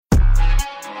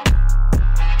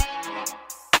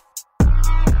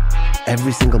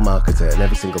every single marketer and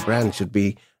every single brand should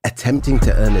be attempting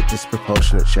to earn a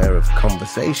disproportionate share of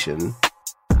conversation.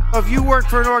 If you work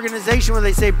for an organization where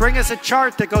they say, bring us a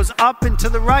chart that goes up and to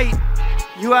the right,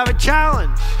 you have a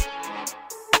challenge.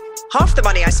 Half the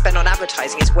money I spend on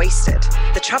advertising is wasted.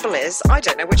 The trouble is, I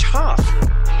don't know which half.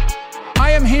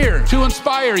 I am here to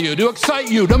inspire you, to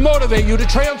excite you, to motivate you, to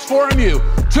transform you,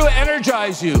 to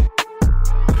energize you.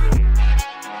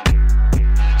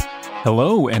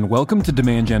 Hello and welcome to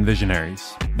Demand Gen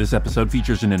Visionaries. This episode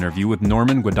features an interview with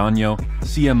Norman Guadagno,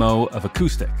 CMO of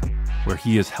Acoustic, where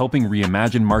he is helping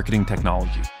reimagine marketing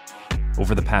technology.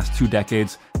 Over the past 2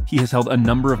 decades, he has held a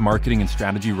number of marketing and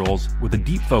strategy roles with a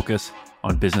deep focus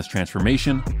on business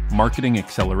transformation, marketing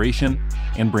acceleration,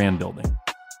 and brand building.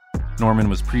 Norman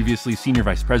was previously Senior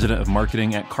Vice President of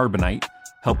Marketing at Carbonite,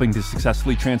 helping to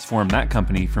successfully transform that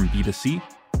company from B2C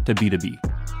to B2B.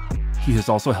 He has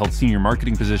also held senior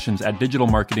marketing positions at digital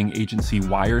marketing agency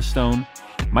Wirestone,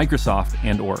 Microsoft,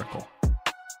 and Oracle.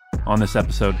 On this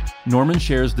episode, Norman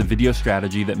shares the video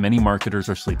strategy that many marketers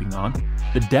are sleeping on,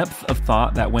 the depth of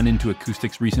thought that went into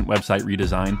Acoustic's recent website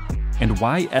redesign, and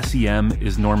why SEM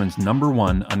is Norman's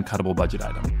 #1 uncuttable budget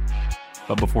item.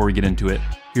 But before we get into it,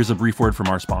 here's a brief word from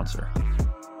our sponsor.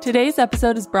 Today's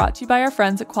episode is brought to you by our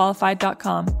friends at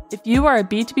Qualified.com. If you are a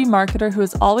B2B marketer who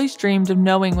has always dreamed of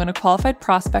knowing when a qualified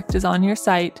prospect is on your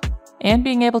site and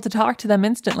being able to talk to them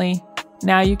instantly,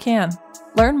 now you can.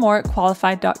 Learn more at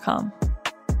Qualified.com.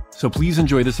 So please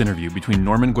enjoy this interview between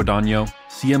Norman Guadagno,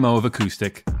 CMO of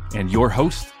Acoustic, and your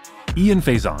host, Ian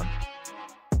Faison.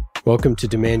 Welcome to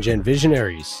Demand Gen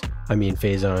Visionaries. I'm Ian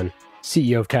Faison,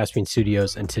 CEO of Caspian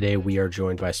Studios, and today we are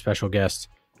joined by a special guest.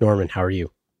 Norman, how are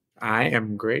you? I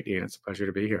am great, Ian. It's a pleasure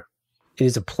to be here. It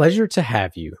is a pleasure to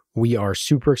have you. We are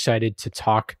super excited to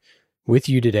talk with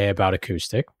you today about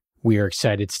Acoustic. We are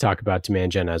excited to talk about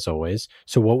Demand Gen as always.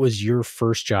 So what was your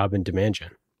first job in Demand Gen?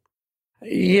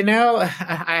 You know,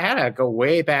 I had to go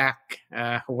way back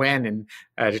when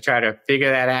to try to figure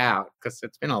that out, because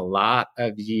it's been a lot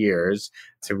of years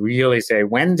to really say,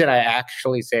 when did I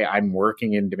actually say I'm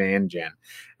working in Demand Gen?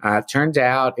 Turns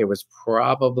out it was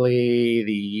probably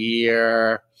the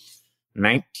year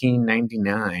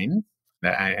 1999.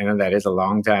 I know that is a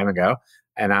long time ago.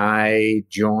 And I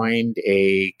joined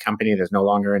a company that's no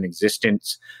longer in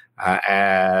existence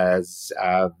as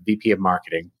VP of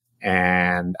marketing.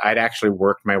 And I'd actually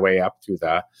worked my way up through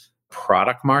the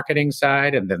product marketing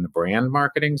side and then the brand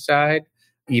marketing side.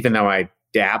 Even though I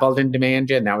dabbled in Demand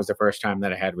Gen, that was the first time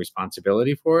that I had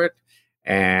responsibility for it.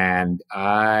 And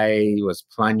I was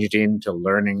plunged into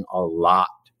learning a lot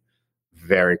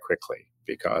very quickly,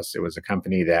 because it was a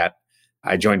company that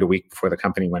I joined a week before the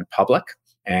company went public.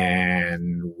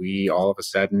 And we all of a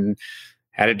sudden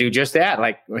had to do just that.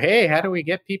 Like, hey, how do we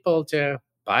get people to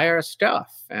buy our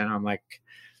stuff? And I'm like,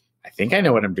 I think I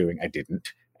know what I'm doing. I didn't.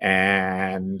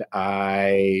 And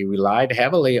I relied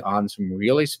heavily on some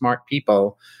really smart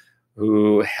people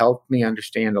who helped me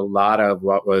understand a lot of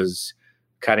what was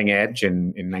cutting edge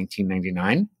in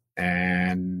 1999.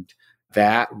 And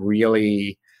that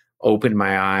really opened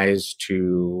my eyes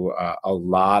to a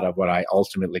lot of what I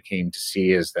ultimately came to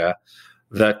see as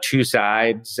the two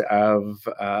sides of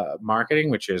marketing,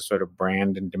 which is sort of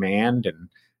brand and demand,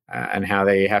 and how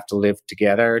they have to live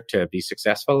together to be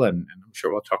successful. And I'm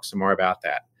sure we'll talk some more about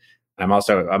that. I'm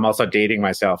also dating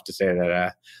myself to say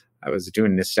that I was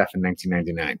doing this stuff in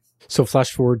 1999. So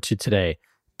flash forward to today.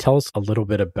 Tell us a little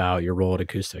bit about your role at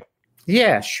Acoustic.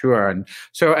 Yeah, sure. And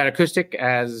so at Acoustic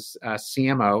as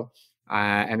CMO,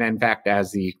 and in fact,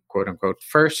 as the quote unquote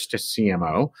first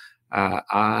CMO,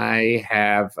 I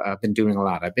have been doing a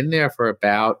lot. I've been there for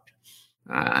about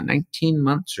 19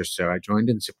 months or so. I joined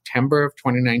in September of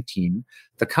 2019.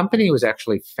 The company was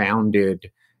actually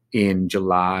founded in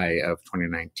July of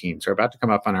 2019. So we're about to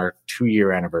come up on our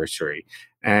 2-year anniversary.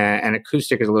 And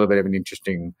Acoustic is a little bit of an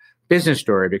interesting business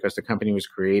story, because the company was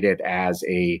created as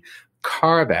a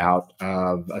carve-out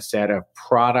of a set of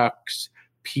products,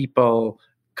 people,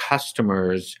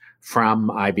 customers from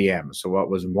IBM. So what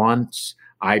was once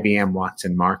IBM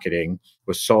Watson Marketing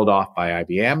was sold off by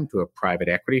IBM to a private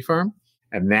equity firm.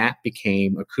 And that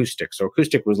became Acoustic. So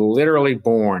Acoustic was literally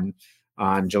born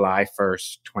on July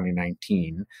 1st,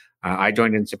 2019. I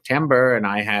joined in September, and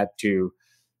I had to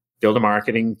build a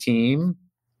marketing team,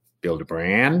 build a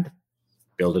brand,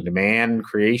 build a demand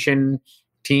creation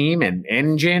team and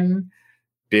engine,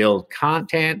 build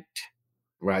content.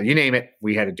 Well, you name it,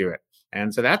 we had to do it.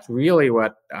 And so that's really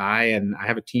what I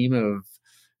have a team of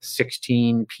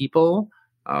 16 people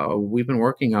we've been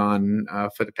working on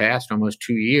for the past almost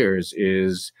 2 years,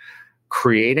 is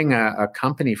creating a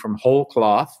company from whole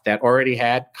cloth that already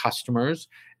had customers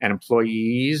and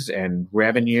employees and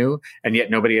revenue, and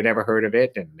yet nobody had ever heard of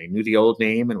it. And they knew the old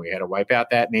name, and we had to wipe out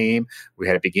that name. We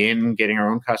had to begin getting our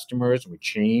own customers, and we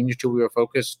changed who we were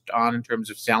focused on in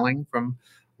terms of selling from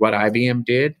what IBM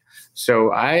did.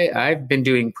 So I've been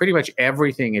doing pretty much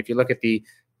everything. If you look at the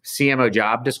CMO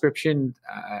job description,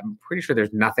 I'm pretty sure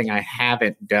there's nothing I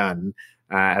haven't done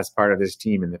as part of this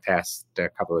team in the past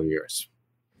couple of years.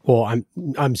 Well,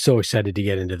 I'm so excited to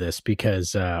get into this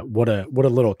because what a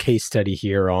little case study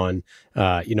here on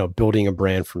building a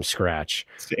brand from scratch.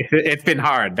 It's been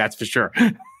hard, that's for sure.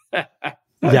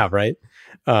 Yeah, right.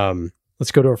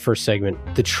 Let's go to our first segment,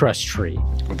 the trust tree.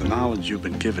 With the knowledge you've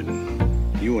been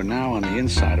given, you are now on the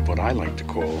inside of what I like to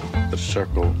call the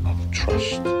circle of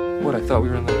trust. What, I thought we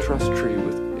were in the trust tree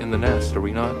in the nest, are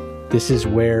we not? This is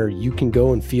where you can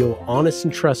go and feel honest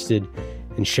and trusted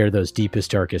and share those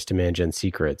deepest, darkest demand gen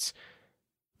secrets.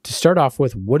 To start off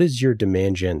with, what is your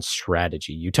demand gen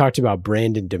strategy? You talked about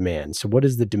brand and demand. So what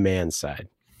is the demand side?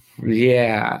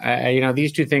 Yeah,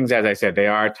 these two things, as I said, they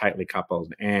are tightly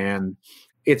coupled. And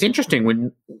it's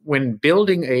interesting when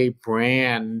building a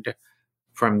brand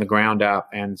from the ground up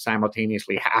and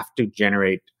simultaneously have to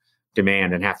generate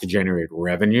demand and have to generate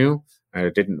revenue.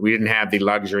 We didn't have the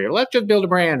luxury of let's just build a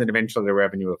brand and eventually the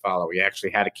revenue will follow. We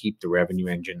actually had to keep the revenue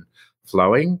engine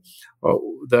flowing.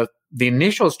 The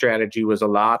initial strategy was a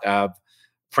lot of,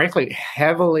 frankly,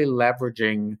 heavily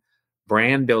leveraging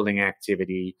brand building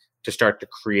activity to start to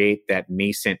create that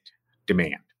nascent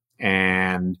demand.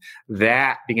 And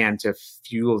that began to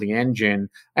fuel the engine.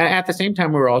 And at the same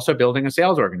time, we were also building a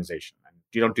sales organization.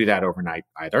 You don't do that overnight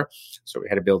either. So we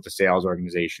had to build the sales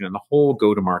organization and the whole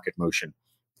go-to-market motion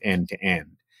end to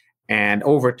end. And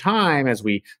over time, as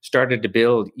we started to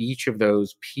build each of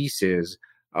those pieces,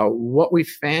 what we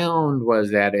found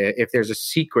was that if there's a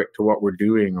secret to what we're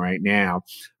doing right now,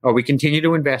 we continue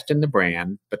to invest in the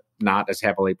brand, but not as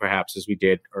heavily perhaps as we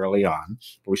did early on.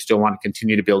 But we still want to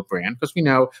continue to build brand because we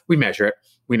know we measure it.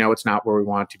 We know it's not where we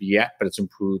want it to be yet, but it's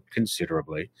improved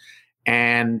considerably.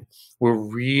 And we're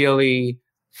really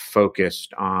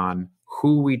focused on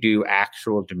who we do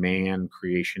actual demand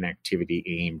creation activity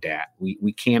aimed at.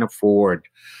 We can't afford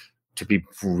to be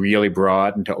really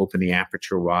broad and to open the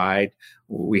aperture wide.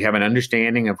 We have an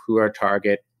understanding of who our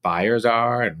target buyers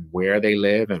are and where they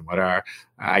live and what our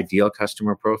ideal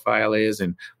customer profile is.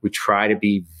 And we try to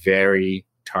be very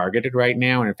targeted right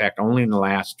now. And in fact, only in the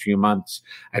last few months,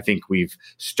 I think we've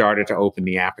started to open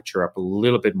the aperture up a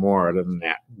little bit more other than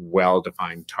that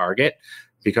well-defined target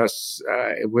because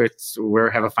we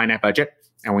have a finite budget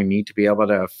and we need to be able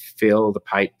to fill the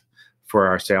pipe for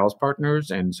our sales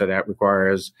partners. And so that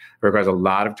requires a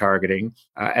lot of targeting.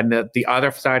 And the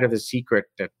other side of the secret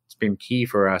that's been key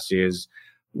for us is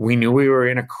we knew we were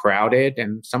in a crowded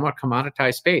and somewhat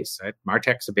commoditized space. Right?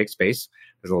 MarTech's a big space.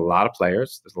 There's a lot of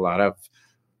players. There's a lot of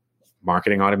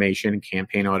marketing automation and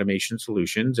campaign automation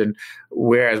solutions. And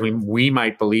whereas we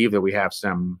might believe that we have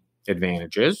some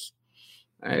advantages,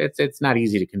 it's not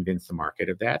easy to convince the market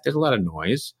of that. There's a lot of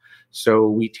noise. So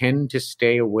we tend to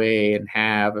stay away and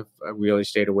have really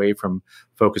stayed away from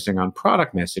focusing on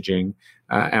product messaging.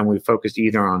 And we focused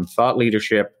either on thought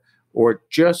leadership or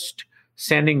just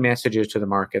sending messages to the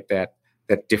market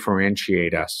that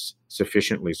differentiate us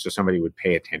sufficiently so somebody would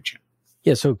pay attention.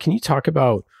 Yeah. So can you talk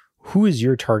about who is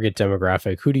your target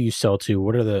demographic? Who do you sell to?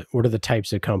 What are the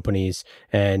types of companies,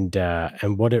 and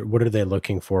what are they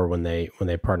looking for when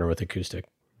they partner with Acoustic?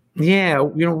 Yeah,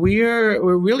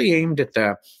 we're really aimed at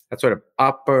that sort of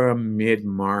upper mid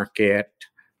market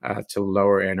to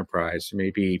lower enterprise.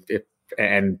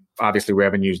 And obviously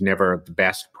revenue is never the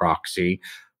best proxy,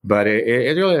 but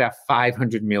it's really that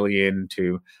 500 million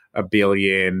to $1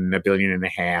 billion, $1.5 billion.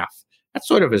 That's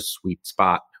sort of a sweet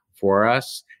spot for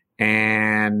us.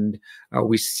 And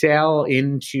we sell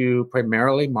into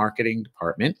primarily marketing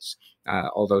departments,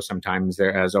 although sometimes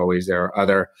there are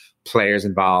other players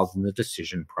involved in the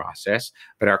decision process.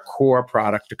 But our core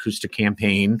product, Acoustic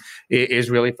Campaign,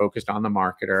 is really focused on the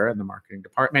marketer and the marketing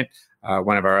department.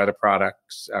 One of our other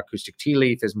products, Acoustic Tea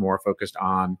Leaf, is more focused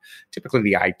on typically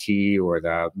the IT or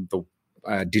the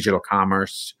digital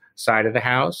commerce side of the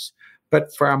house.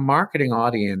 But for our marketing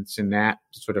audience in that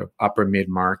sort of upper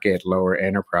mid-market, lower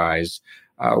enterprise,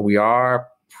 we are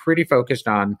pretty focused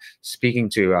on speaking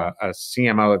to a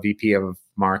CMO, a VP of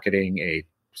marketing, a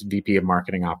VP of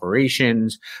marketing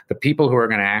operations, the people who are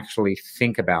going to actually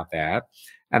think about that.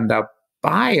 And the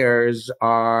buyers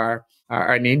are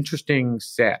an interesting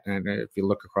set. And if you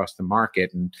look across the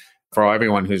market, and for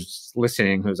everyone who's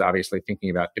listening, who's obviously thinking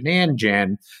about demand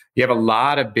gen, you have a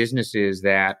lot of businesses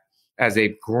that, as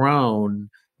they've grown,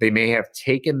 They may have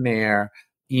taken their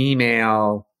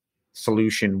email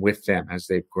solution with them as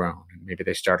they've grown. And maybe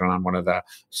they started on one of the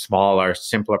smaller,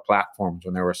 simpler platforms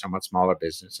when they were a somewhat smaller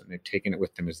business, and they've taken it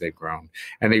with them as they've grown.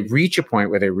 And they reach a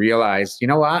point where they realize, you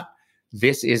know what?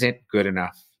 This isn't good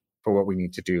enough for what we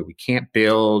need to do. We can't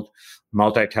build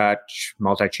multi-touch,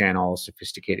 multi-channel,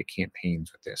 sophisticated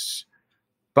campaigns with this.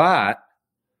 But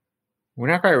we're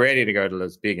not quite ready to go to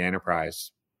those big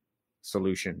enterprise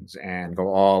solutions and go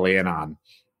all in on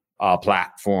a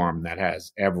platform that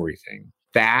has everything.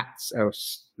 That's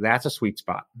a sweet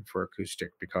spot for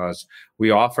Acoustic, because we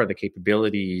offer the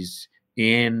capabilities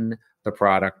in the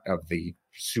product of the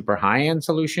super high-end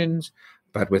solutions,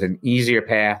 but with an easier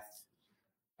path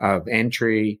of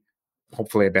entry,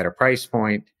 hopefully a better price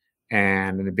point,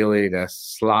 and an ability to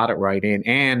slot it right in.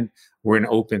 And we're an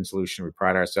open solution. We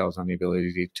pride ourselves on the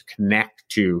ability to connect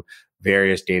to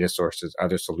various data sources,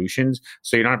 other solutions.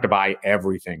 So you don't have to buy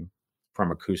everything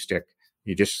from Acoustic.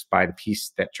 You just buy the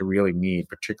piece that you really need,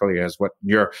 particularly as what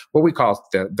we call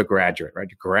the graduate, right?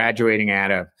 You're graduating out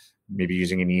of maybe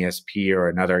using an ESP or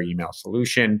another email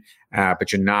solution,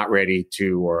 but you're not ready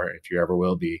to, or if you ever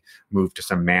will be, move to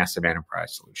some massive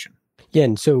enterprise solution. Yeah,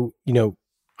 and so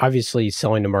obviously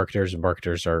selling to marketers, and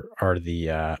marketers are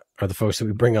the folks that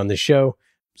we bring on the show.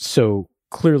 So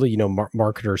clearly,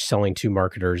 marketers selling to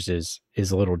marketers is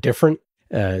a little different,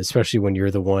 especially when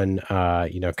you're the one,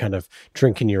 kind of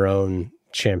drinking your own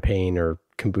champagne or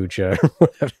kombucha,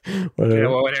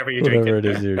 or whatever it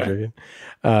is you're drinking.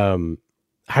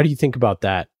 How do you think about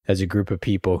that as a group of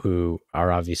people who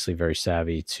are obviously very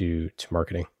savvy to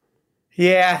marketing?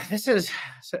 Yeah, this is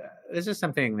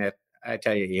something that I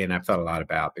tell you, Ian, I've thought a lot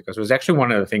about, because it was actually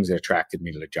one of the things that attracted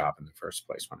me to the job in the first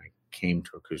place when I came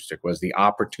to Acoustic, was the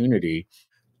opportunity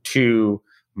to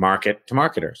market to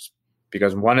marketers.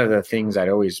 Because one of the things I'd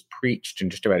always preached in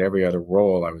just about every other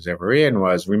role I was ever in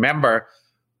was, remember,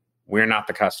 we're not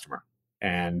the customer.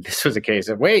 And this was a case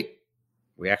of, wait,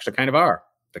 we actually kind of are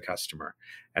the customer.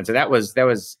 And so that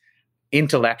was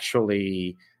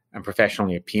intellectually and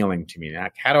professionally appealing to me.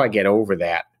 Like, how do I get over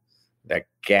that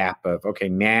gap of, okay,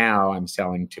 now I'm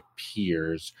selling to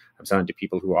peers. I'm selling to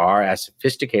people who are as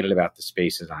sophisticated about the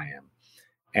space as I am.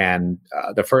 And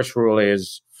the first rule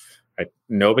is,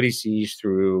 nobody sees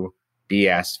through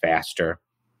BS faster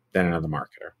than another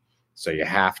marketer. So you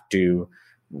have to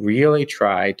really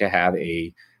try to have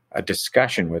a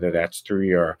discussion, whether that's through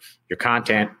your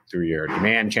content, through your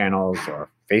demand channels, or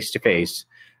face-to-face,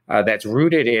 that's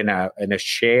rooted in a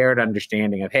shared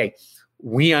understanding of, hey,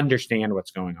 we understand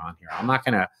what's going on here. I'm not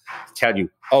going to tell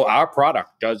you, oh, our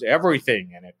product does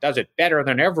everything and it does it better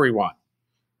than everyone.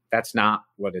 That's not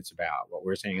what it's about. What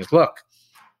we're saying is, look,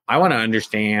 I want to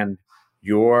understand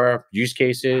your use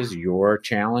cases, your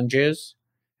challenges,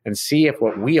 and see if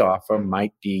what we offer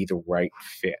might be the right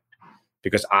fit.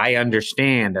 Because I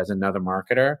understand, as another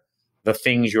marketer, the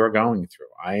things you're going through.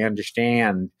 I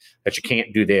understand that you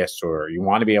can't do this, or you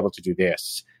want to be able to do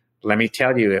this. Let me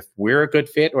tell you if we're a good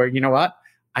fit, or you know what?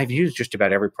 I've used just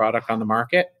about every product on the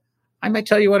market. I might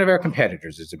tell you one of our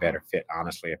competitors is a better fit,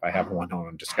 honestly, if I have a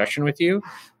one-on-one discussion with you,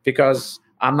 because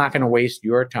I'm not going to waste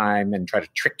your time and try to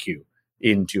trick you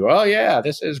into, oh yeah,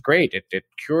 this is great. It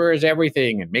cures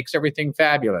everything and makes everything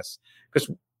fabulous. Because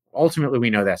ultimately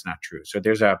we know that's not true. So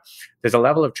there's a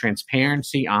level of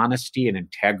transparency, honesty, and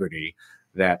integrity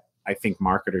that I think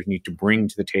marketers need to bring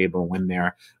to the table when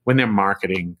they're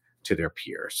marketing to their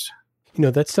peers.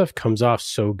 That stuff comes off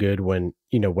so good when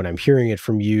I'm hearing it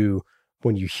from you,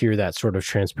 when you hear that sort of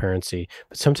transparency.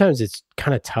 But sometimes it's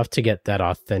kind of tough to get that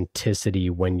authenticity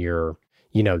when you're,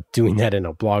 doing that in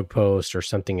a blog post or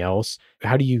something else.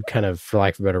 How do you kind of, for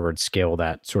lack of a better word, scale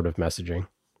that sort of messaging?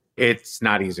 It's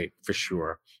not easy, for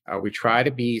sure. We try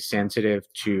to be sensitive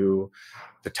to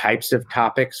the types of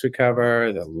topics we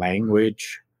cover, the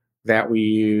language that we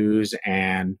use,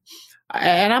 and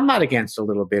I'm not against a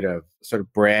little bit of sort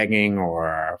of bragging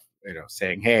or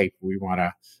saying, hey, we want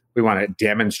to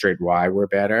demonstrate why we're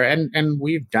better, and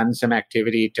we've done some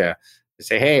activity to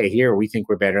say, hey, here we think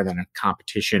we're better than a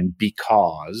competition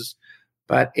because.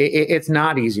 But it's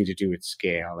not easy to do at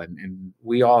scale, and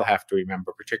we all have to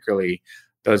remember, particularly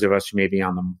those of us who may be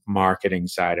on the marketing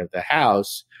side of the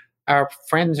house, our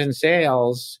friends in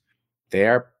sales,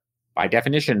 they're by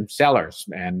definition sellers,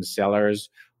 and sellers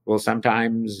will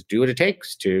sometimes do what it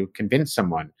takes to convince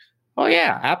someone. Oh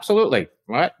yeah, absolutely.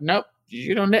 What? Nope.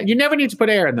 You never need to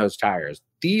put air in those tires.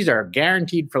 These are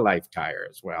guaranteed for life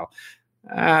tires. Well,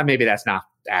 maybe that's not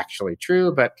actually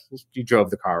true, but you drove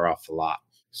the car off the lot.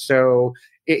 So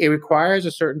it requires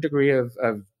a certain degree of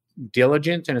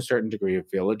diligence and a certain degree of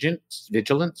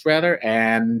vigilance,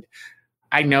 and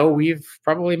I know we've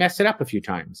probably messed it up a few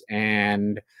times.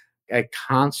 And I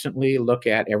constantly look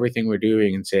at everything we're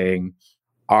doing and saying,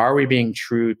 are we being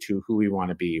true to who we want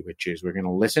to be, which is we're going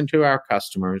to listen to our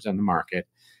customers and the market,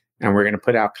 and we're going to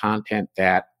put out content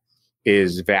that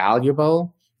is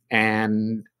valuable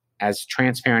and as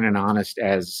transparent and honest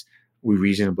as we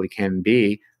reasonably can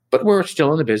be. But we're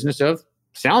still in the business of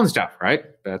selling stuff, right?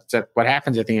 That's what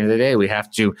happens at the end of the day. We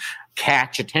have to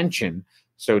catch attention.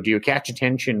 So do you catch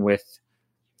attention with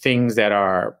things that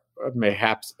are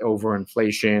perhaps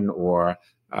overinflation or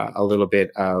a little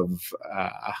bit of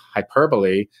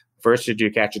hyperbole, versus do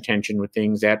you catch attention with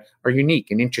things that are unique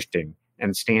and interesting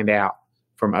and stand out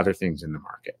from other things in the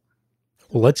market?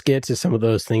 Well, let's get to some of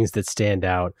those things that stand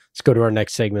out. Let's go to our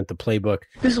next segment, the playbook.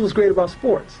 This is what's great about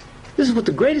sports. This is what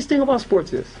the greatest thing about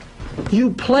sports is.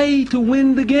 You play to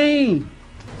win the game.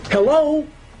 Hello?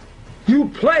 You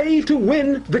play to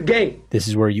win the game. This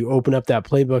is where you open up that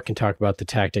playbook and talk about the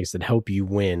tactics that help you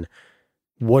win.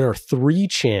 What are 3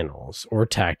 channels or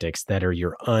tactics that are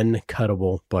your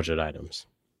uncuttable budget items?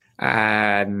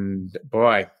 And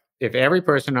boy, if every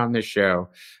person on this show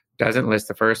doesn't list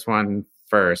the first one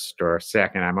first or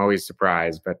second, I'm always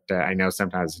surprised, but I know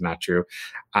sometimes it's not true.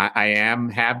 I am,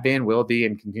 have been, will be,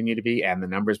 and continue to be, and the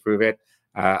numbers prove it,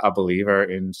 a believer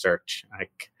in search.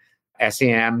 Like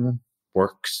SEM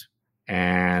works,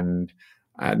 and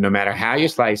no matter how you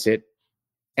slice it,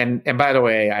 and by the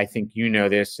way, I think you know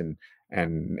this, and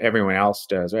everyone else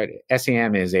does, right?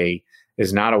 SEM is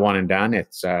not a one and done.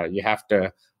 It's you have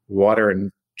to water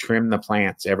and trim the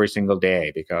plants every single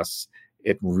day because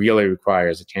it really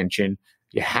requires attention.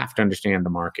 You have to understand the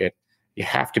market. You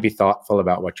have to be thoughtful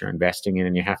about what you're investing in,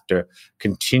 and you have to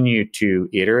continue to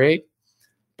iterate.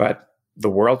 But the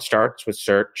world starts with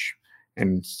search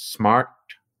and smart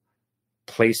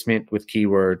placement with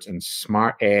keywords and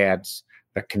smart ads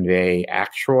that convey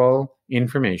actual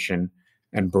information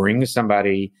and bring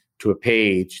somebody to a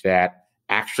page that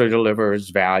actually delivers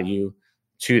value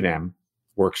to them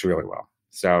works really well.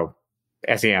 So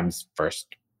SEM's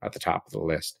first at the top of the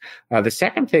list. The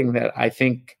second thing that I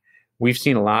think we've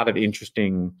seen a lot of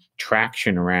interesting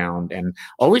traction around and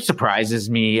always surprises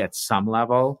me at some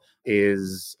level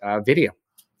is video.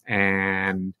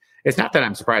 And it's not that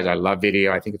I'm surprised. I love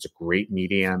video. I think it's a great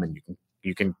medium, and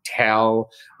you can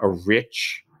tell a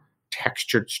rich,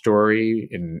 textured story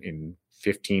in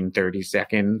 15, 30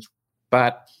 seconds.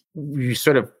 But you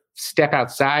sort of step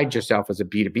outside yourself as a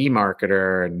B2B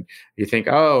marketer and you think,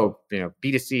 oh,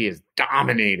 B2C is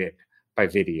dominated by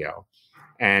video.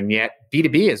 And yet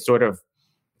B2B is sort of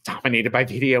dominated by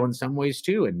video in some ways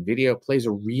too. And video plays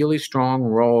a really strong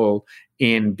role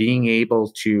in being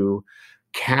able to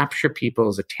capture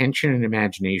people's attention and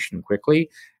imagination quickly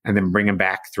and then bring them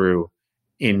back through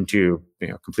into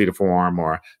complete a form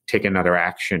or take another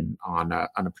action on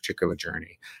a particular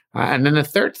journey. And then the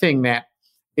third thing that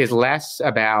is less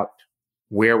about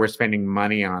where we're spending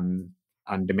money on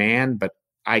demand, but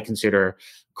I consider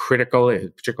critical,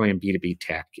 particularly in B2B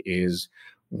tech, is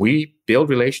we build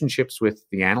relationships with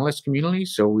the analyst community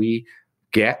so we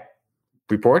get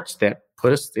reports that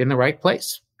put us in the right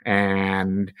place.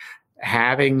 And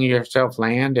having yourself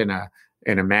land in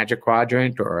a magic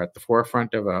quadrant or at the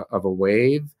forefront of a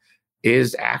wave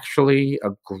is actually a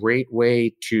great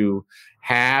way to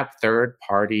have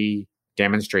third-party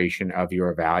demonstration of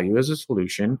your value as a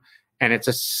solution. And it's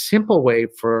a simple way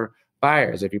for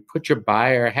buyers. If you put your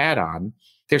buyer hat on,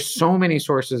 there's so many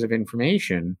sources of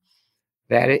information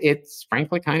that it's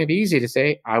frankly kind of easy to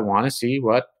say, I want to see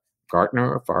what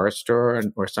Gartner or Forrester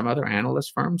or some other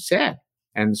analyst firm said.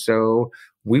 And so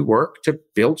we work to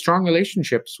build strong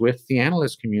relationships with the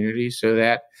analyst community so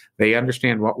that they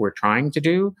understand what we're trying to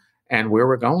do and where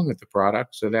we're going with the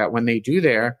product, so that when they do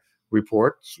their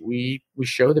reports, we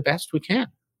show the best we can.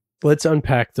 Let's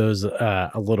unpack those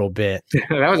a little bit.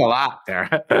 That was a lot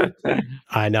there.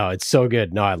 I know. It's so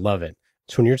good. No, I love it.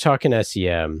 So when you're talking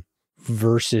SEM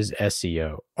versus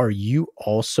SEO, are you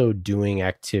also doing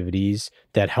activities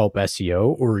that help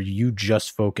SEO, or are you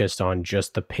just focused on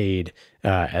just the paid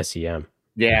SEM?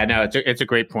 Yeah, no, it's a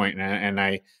great point. And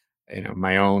I,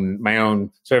 my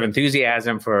own sort of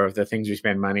enthusiasm for the things we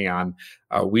spend money on.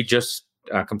 We just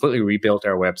completely rebuilt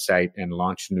our website and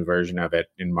launched a new version of it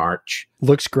in March.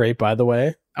 Looks great, by the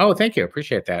way. Oh, thank you.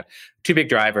 Appreciate that. 2 big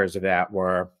drivers of that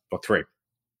were, 3.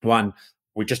 One,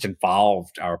 we just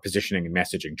evolved our positioning and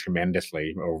messaging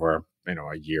tremendously over,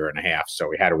 a year and a half. So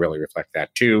we had to really reflect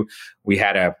that. 2, we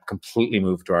had to completely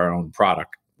move to our own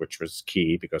product, which was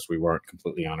key because we weren't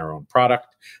completely on our own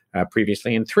product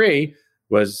previously. And 3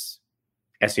 was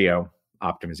SEO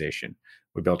optimization.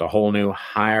 We built a whole new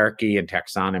hierarchy and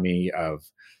taxonomy of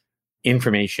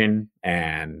information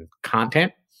and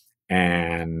content.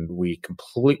 And we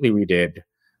completely redid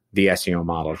the SEO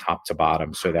model top to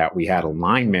bottom so that we had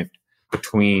alignment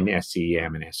between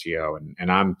SEM and SEO.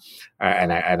 And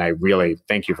I really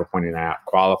thank you for pointing that out,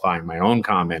 qualifying my own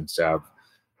comments of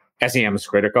SEM is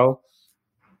critical,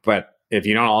 but if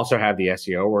you don't also have the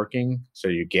SEO working, so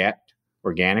you get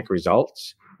organic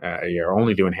results, you're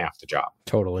only doing half the job.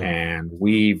 Totally. And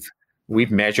we've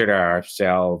measured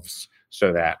ourselves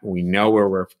so that we know where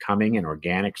we're coming in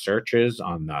organic searches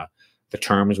on the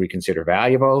terms we consider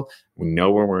valuable. We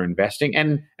know where we're investing,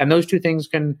 and those two things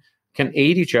can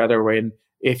aid each other. When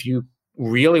if you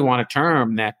really want a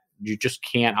term that you just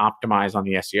can't optimize on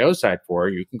the SEO side for,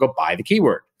 you can go buy the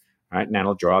keyword, right? And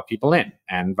that'll draw people in,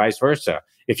 and vice versa.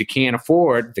 If you can't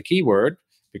afford the keyword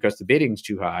because the bidding's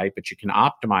too high, but you can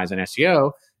optimize on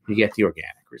SEO, you get the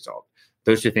organic result.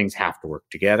 Those two things have to work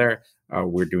together.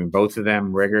 We're doing both of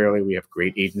them regularly. We have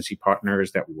great agency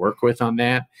partners that we work with on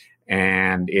that.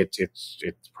 And it's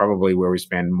probably where we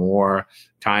spend more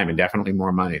time and definitely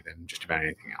more money than just about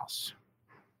anything else.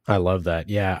 I love that.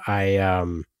 Yeah.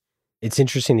 It's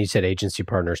interesting that you said agency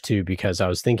partners too, because I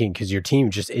was thinking, because your team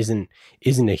just isn't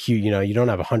a huge, you don't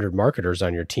have 100 marketers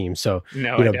on your team. So,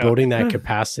 building that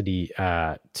capacity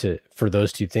for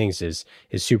those two things is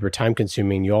super time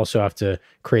consuming. You also have to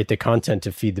create the content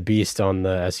to feed the beast on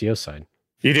the SEO side.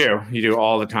 You do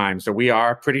all the time. So we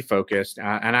are pretty focused.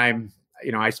 And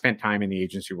I spent time in the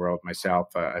agency world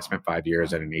myself. I spent 5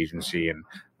 years at an agency, and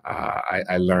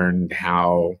I learned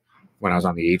how, when I was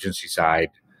on the agency side,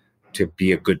 to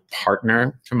be a good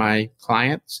partner to my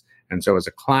clients. And so as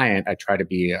a client, I try to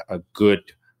be a good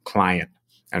client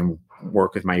and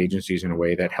work with my agencies in a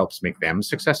way that helps make them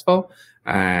successful.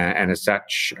 And as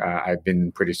such, I've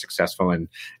been pretty successful in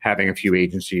having a few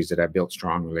agencies that I've built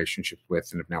strong relationships with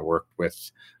and have now worked with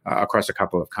across a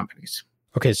couple of companies.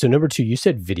 Okay, so number 2, you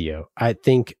said video. I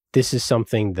think this is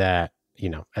something that,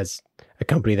 as a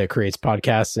company that creates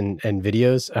podcasts and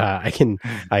videos, I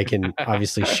can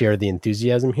obviously share the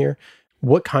enthusiasm here.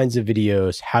 What kinds of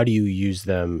videos? How do you use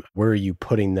them? Where are you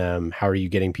putting them? How are you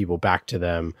getting people back to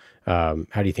them? How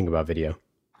do you think about video?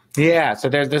 Yeah, so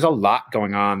there's a lot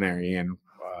going on there, Ian.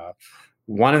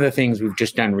 One of the things we've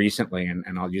just done recently, and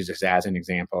I'll use this as an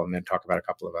example and then talk about a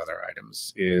couple of other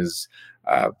items, is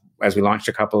as we launched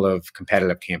a couple of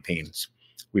competitive campaigns,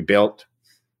 we built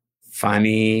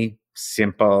funny,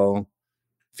 simple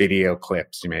video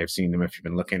clips. You may have seen them if you've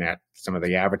been looking at some of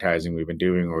the advertising we've been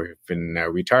doing, or we've been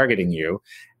retargeting you.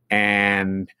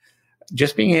 And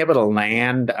just being able to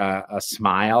land a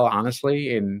smile,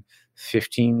 honestly, in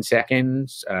 15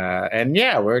 seconds. And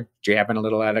yeah, we're jabbing a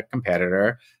little at a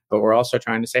competitor, but we're also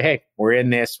trying to say, hey, we're in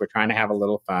this. We're trying to have a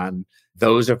little fun.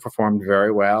 Those have performed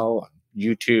very well on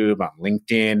YouTube, on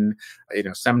LinkedIn,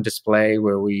 some display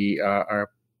where we are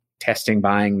testing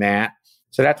buying that.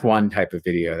 So that's one type of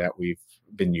video that we've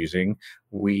been using.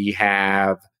 We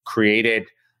have created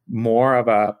more of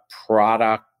a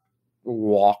product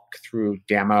walkthrough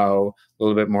demo, a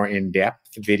little bit more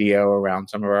in-depth video around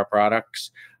some of our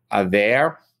products.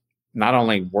 There, not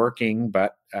only working,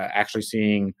 but actually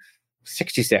seeing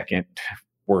 60-second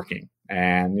working.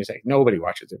 And you say, nobody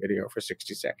watches a video for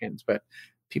 60 seconds, but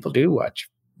people do watch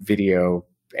video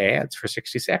ads for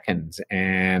 60 seconds.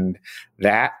 And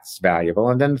that's valuable.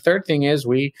 And then the third thing is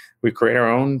we create our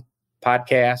own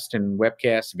podcast and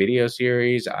webcast video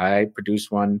series. I produce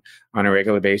one on a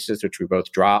regular basis, which we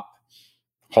both drop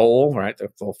whole, right? The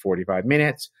full 45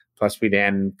 minutes. Plus we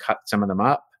then cut some of them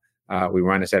up. We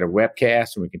run a set of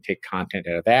webcasts and we can take content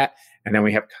out of that. And then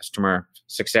we have customer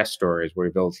success stories where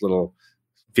we build little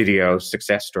video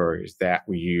success stories that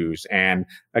we use. And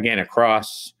again,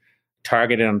 across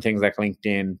targeted on things like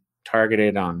LinkedIn,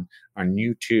 targeted on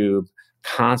YouTube,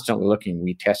 constantly looking.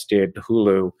 We tested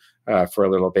Hulu for a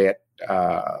little bit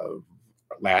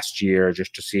last year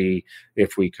just to see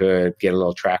if we could get a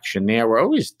little traction there. We're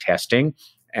always testing.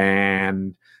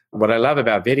 And what I love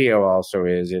about video also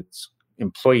is it's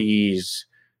employees,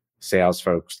 sales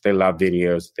folks, they love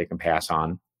videos that they can pass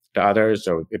on to others.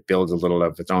 So it builds a little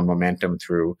of its own momentum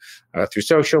through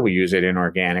social. We use it in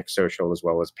organic social as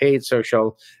well as paid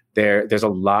social. There's a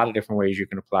lot of different ways you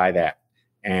can apply that.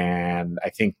 And I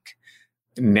think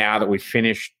now that we've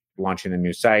finished launching the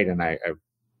new site and I'm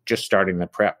just starting the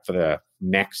prep for the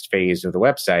next phase of the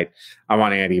website, I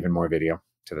want to add even more video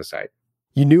to the site.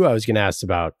 You knew I was going to ask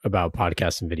about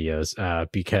podcasts and videos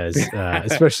because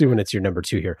especially when it's your number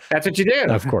 2 here. That's what you do,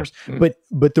 of course. But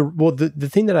the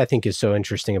thing that I think is so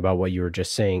interesting about what you were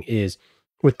just saying is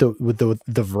with the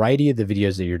variety of the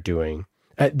videos that you're doing.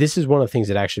 This is one of the things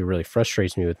that actually really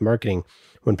frustrates me with marketing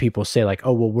when people say like,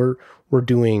 oh well, we're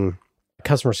doing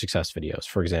customer success videos,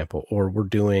 for example, or we're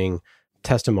doing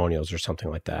testimonials or something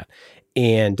like that.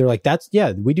 And they're like,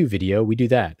 we do video, we do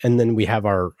that. And then we have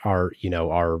our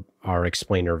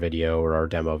explainer video or our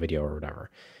demo video or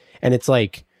whatever. And it's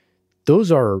like,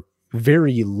 those are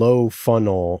very low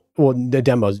funnel. Well, the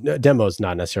demos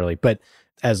not necessarily, but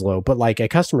as low, but like a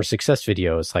customer success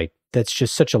video is like, that's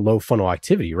just such a low funnel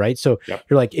activity, right? So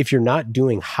you're like, if you're not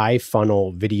doing high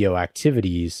funnel video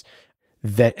activities,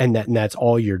 that's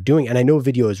all you're doing. And I know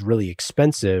video is really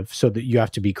expensive, so that you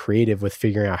have to be creative with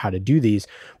figuring out how to do these.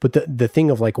 But the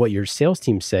thing of like what your sales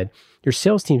team said, your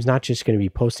sales team's not just going to be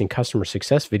posting customer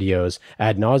success videos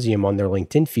ad nauseum on their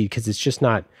LinkedIn feed because it's just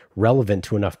not relevant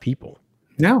to enough people.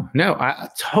 No, I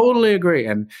totally agree.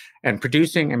 And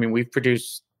producing, I mean, we've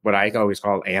produced what I always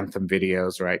call anthem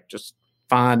videos, right? Just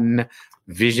fun,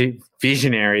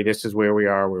 visionary. This is where we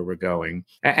are, where we're going.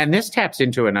 And this taps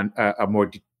into a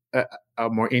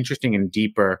more interesting and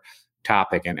deeper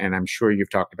topic. And I'm sure you've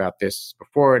talked about this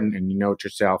before and you know it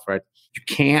yourself, right? You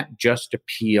can't just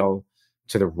appeal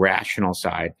to the rational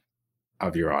side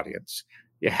of your audience.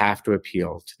 You have to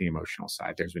appeal to the emotional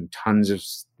side. There's been tons of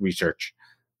research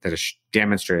that has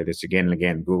demonstrated this again and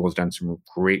again. Google's done some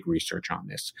great research on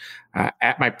this.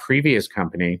 At my previous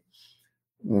company,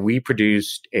 we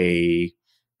produced a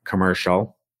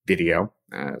commercial video,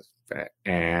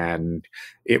 and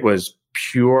it was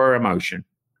pure emotion.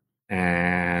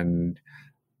 And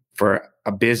for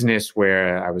a business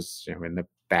where I was in the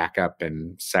backup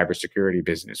and cybersecurity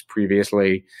business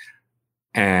previously,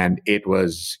 and it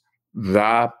was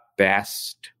the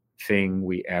best thing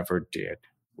we ever did,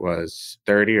 was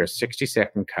 30 or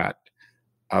 60-second cut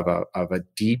of a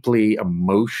deeply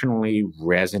emotionally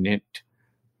resonant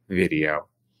video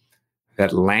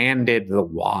that landed the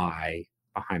why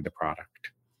behind the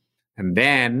product. And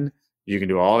then you can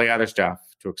do all the other stuff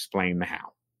to explain the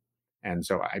how. And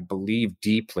so I believe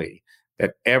deeply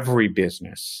that every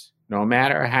business, no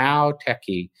matter how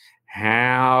techy,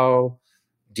 how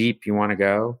deep you want to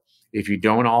go, if you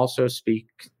don't also speak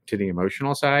to the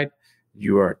emotional side,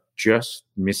 you are just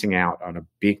missing out on a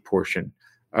big portion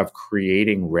of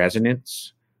creating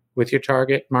resonance with your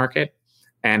target market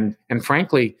and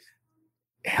frankly,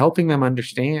 helping them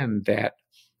understand that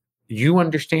you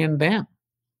understand them.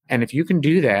 And if you can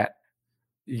do that,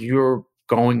 you're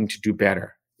going to do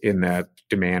better in the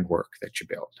demand work that you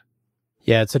build.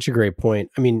 Yeah, it's such a great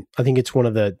point. I mean, I think it's one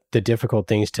of the difficult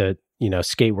things to,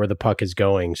 skate where the puck is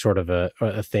going, sort of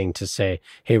a thing to say,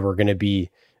 hey, we're going to be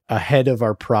ahead of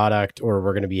our product, or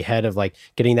we're going to be ahead of like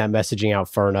getting that messaging out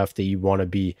far enough that you want to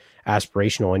be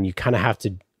aspirational. And you kind of have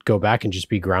to go back and just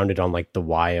be grounded on like the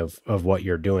why of what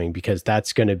you're doing, because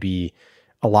that's going to be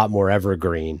a lot more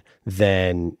evergreen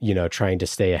than, trying to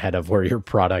stay ahead of where your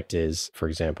product is, for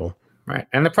example. Right.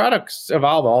 And the products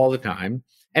evolve all the time.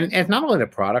 And not only the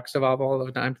products evolve all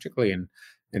the time, particularly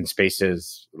in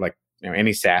spaces like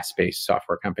any SaaS-based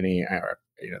software company or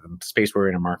the space we're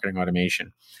in marketing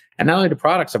automation. And not only do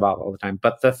products evolve all the time,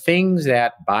 but the things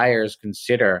that buyers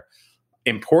consider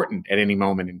important at any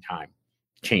moment in time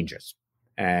changes.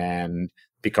 And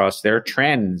because there are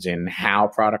trends in how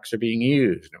products are being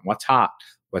used and what's hot,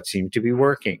 what seems to be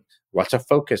working, what's a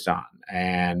focus on.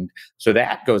 And so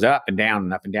that goes up and down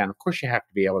and up and down. Of course, you have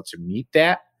to be able to meet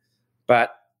that. But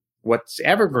what's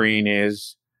evergreen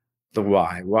is the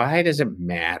why. Why does it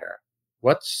matter?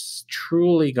 What's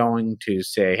truly going to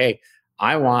say, hey,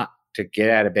 I want to get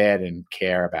out of bed and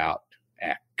care about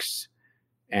X.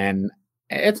 And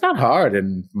it's not hard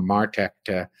in MarTech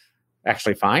to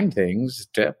actually find things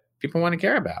that people want to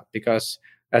care about, because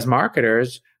as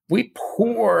marketers, we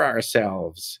pour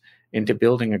ourselves into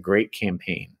building a great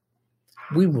campaign.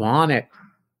 We want it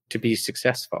to be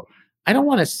successful. I don't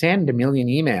want to send 1 million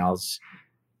emails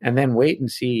and then wait and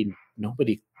see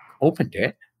nobody opened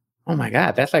it. Oh my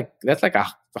God, that's like a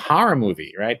horror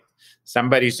movie, right?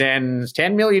 Somebody sends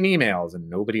 10 million emails and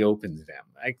nobody opens them.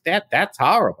 Like that's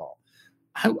horrible.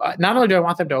 Not only do I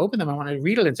want them to open them, I want to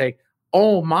read it and say,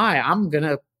 oh my, I'm going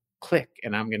to click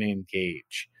and I'm going to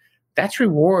engage. That's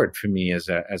reward for me as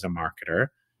a marketer.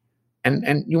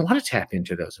 And you want to tap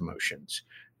into those emotions.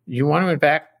 You want to, in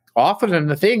fact, offer them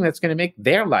the thing that's going to make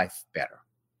their life better.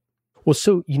 Well,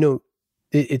 so,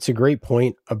 it's a great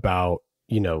point about,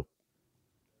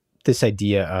 this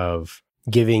idea of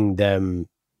giving them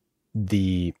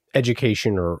the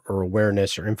education or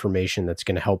awareness or information that's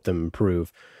going to help them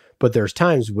improve. But there's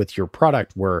times with your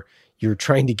product where you're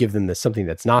trying to give them something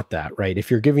that's not that, right? If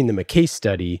you're giving them a case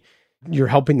study, you're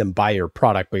helping them buy your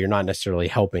product, but you're not necessarily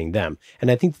helping them.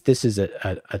 And I think that this is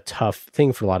a tough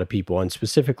thing for a lot of people. And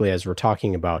specifically, as we're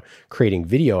talking about creating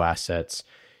video assets,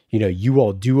 you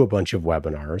all do a bunch of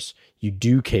webinars, you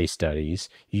do case studies,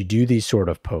 you do these sort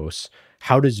of posts.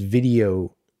 How does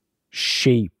video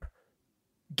shape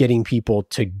getting people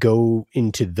to go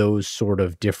into those sort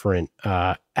of different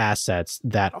assets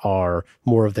that are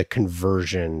more of the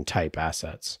conversion type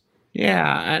assets?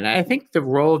 Yeah, and I think the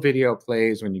role video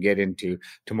plays when you get into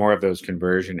more of those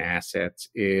conversion assets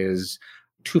is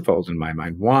twofold in my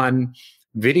mind. One,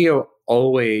 video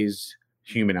always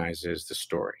humanizes the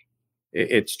story.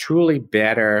 It's truly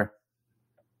better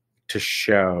to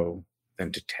show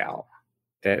than to tell.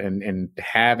 And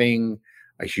having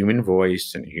a human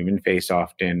voice and a human face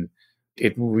often,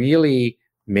 it really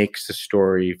makes the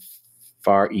story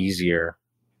far easier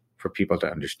for people to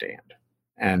understand.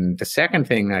 And the second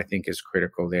thing that I think is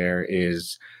critical there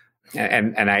is,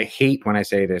 and I hate when I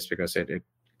say this because it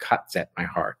cuts at my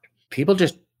heart, people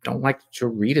just don't like to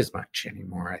read as much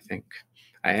anymore, I think.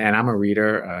 And I'm a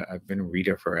reader. I've been a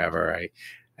reader forever.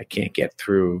 I can't get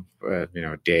through a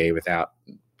day without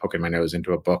poking my nose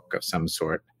into a book of some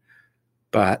sort.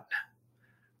 But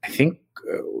I think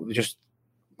just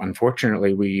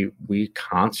unfortunately, we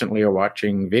constantly are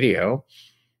watching video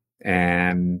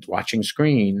and watching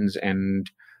screens, and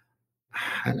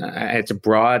it's a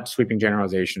broad sweeping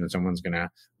generalization that someone's going to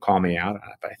call me out on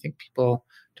it. But I think people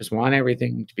just want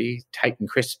everything to be tight and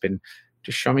crisp and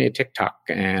just show me a TikTok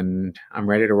and I'm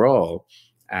ready to roll.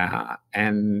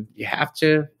 And you have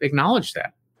to acknowledge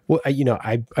that. Well,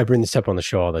 I bring this up on the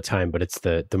show all the time, but it's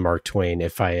the Mark Twain.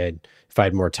 If I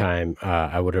had more time,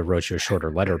 I would have wrote you a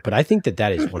shorter letter. But I think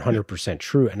that is 100%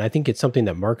 true. And I think it's something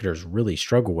that marketers really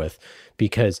struggle with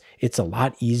because it's a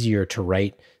lot easier to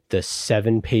write the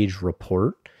 7-page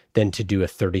report than to do a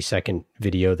 30-second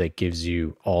video that gives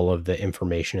you all of the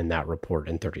information in that report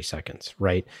in 30 seconds,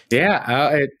 right?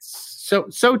 Yeah, it's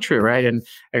so true, right? And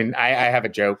I mean, I have a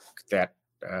joke that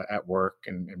at work,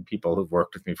 and people who've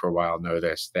worked with me for a while know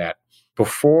this, that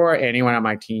before anyone on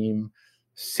my team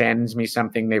sends me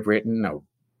something they've written, a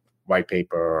white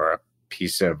paper or a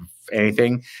piece of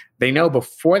anything, they know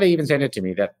before they even send it to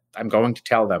me that I'm going to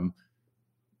tell them,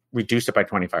 reduce it by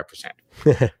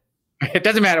 25%. It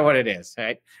doesn't matter what it is,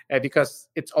 right? Because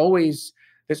there's always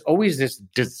this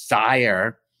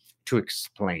desire to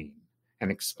explain and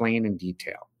explain in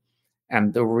detail.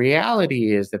 And the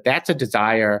reality is that that's a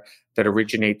desire that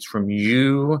originates from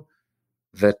you,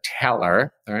 the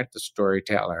teller, right, the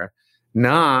storyteller,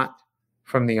 not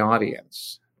from the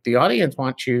audience. The audience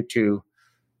wants you to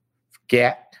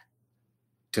get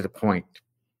to the point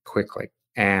quickly,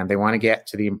 and they want to get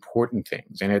to the important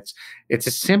things. And it's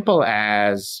as simple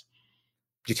as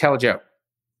you tell a joke.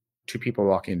 2 people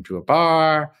walk into a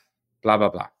bar, blah, blah,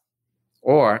 blah.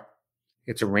 Or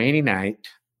it's a rainy night,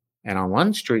 and on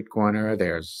one street corner,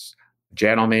 there's a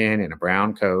gentleman in a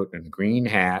brown coat and a green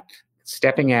hat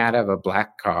stepping out of a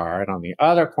black car. And on the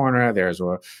other corner, there's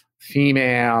a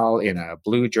female in a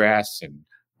blue dress and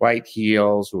white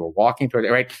heels who are walking toward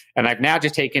it, right? And I've now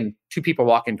just taken 2 people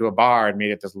walk into a bar and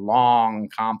made it this long,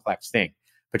 complex thing.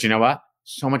 But you know what?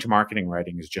 So much marketing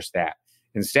writing is just that.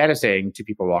 Instead of saying 2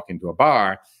 people walk into a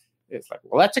bar, it's like,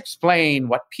 well, let's explain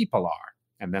what people are.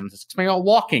 And then let's explain what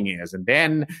walking is. And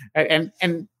then,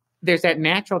 and there's that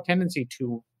natural tendency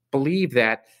to believe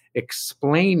that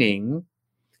explaining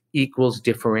equals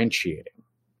differentiating.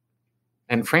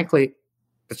 And frankly,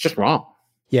 that's just wrong.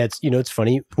 Yeah, it's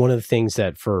funny. One of the things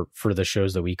that for the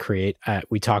shows that we create,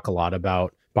 we talk a lot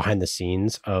about behind the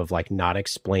scenes of like not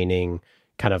explaining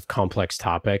kind of complex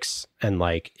topics. And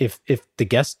like, if the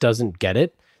guest doesn't get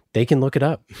it, they can look it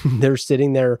up. They're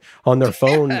sitting there on their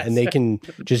phone and they can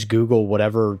just Google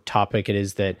whatever topic it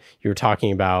is that you're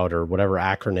talking about or whatever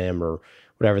acronym or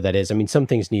whatever that is. I mean, some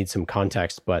things need some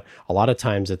context, but a lot of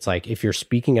times it's like, if you're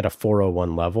speaking at a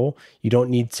 401 level, you don't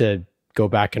need to go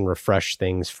back and refresh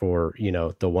things for,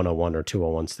 the 101 or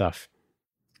 201 stuff.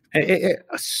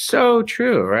 So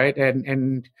true, right?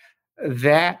 And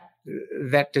that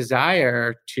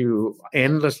desire to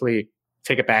endlessly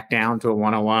take it back down to a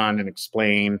 101 and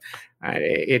explain,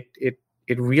 it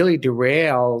really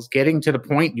derails getting to the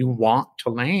point you want to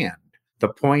land. The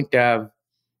point of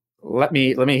let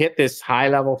me hit this high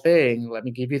level thing. Let me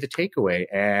give you the takeaway.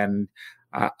 And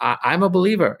I'm a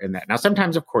believer in that. Now,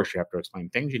 sometimes, of course, you have to explain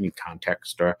things. You need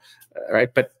context,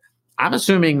 right? But I'm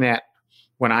assuming that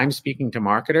when I'm speaking to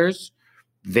marketers,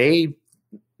 they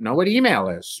know what email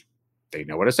is. They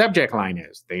know what a subject line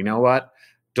is. They know what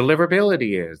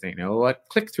deliverability is. They know what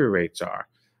click-through rates are.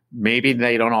 Maybe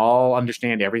they don't all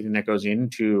understand everything that goes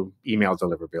into email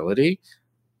deliverability.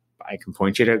 I can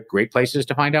point you to great places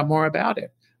to find out more about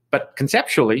it. But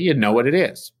conceptually, you know what it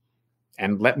is.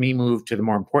 And let me move to the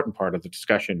more important part of the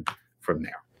discussion from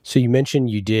there. So you mentioned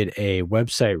you did a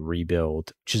website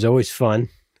rebuild, which is always fun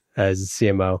as a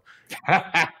CMO.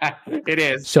 It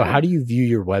is. So how do you view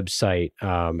your website?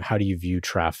 How do you view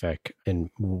traffic? And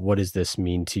what does this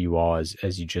mean to you all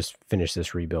as you just finish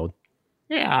this rebuild?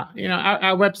 Yeah,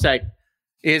 our website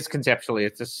is conceptually,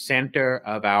 it's the center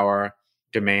of our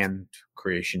demand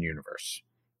creation universe.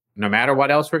 No matter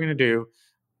what else we're going to do,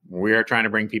 we're trying to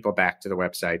bring people back to the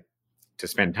website to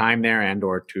spend time there and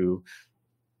or to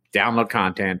download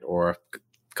content or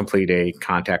complete a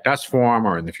contact us form,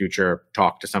 or in the future,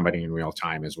 talk to somebody in real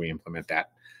time as we implement that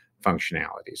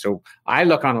functionality. So I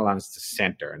look on it as the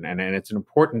center, and it's an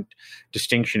important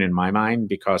distinction in my mind,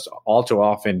 because all too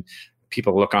often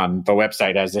people look on the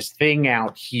website as this thing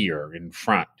out here in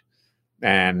front.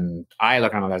 And I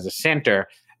look on it as a center,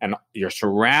 and you're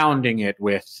surrounding it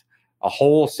with a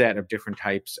whole set of different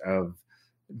types of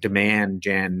demand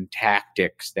gen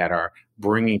tactics that are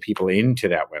bringing people into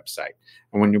that website.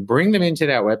 And when you bring them into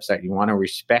that website, you want to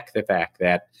respect the fact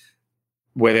that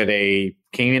whether they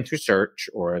came in through search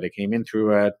or they came in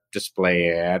through a display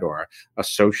ad or a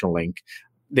social link,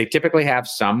 they typically have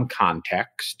some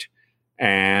context,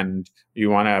 and you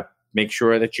want to make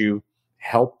sure that you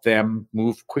help them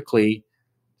move quickly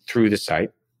through the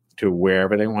site to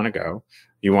wherever they want to go.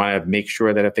 You want to make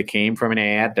sure that if they came from an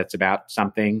ad that's about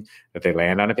something, that they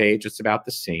land on a page that's about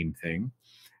the same thing.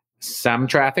 Some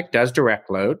traffic does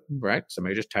direct load, right?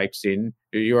 Somebody just types in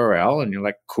your URL and you're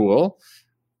like, cool.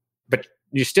 But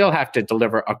you still have to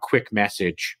deliver a quick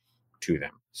message to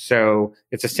them. So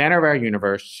it's the center of our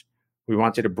universe. We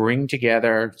wanted to bring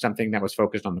together something that was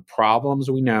focused on the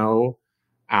problems we know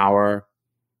our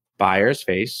buyers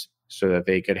face, so that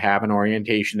they could have an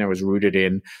orientation that was rooted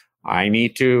in, I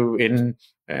need to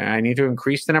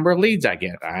increase the number of leads I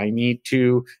get. I need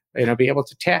to be able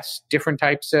to test different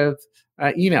types of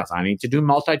emails. I need to do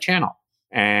multi-channel.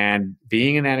 And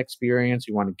being in that experience,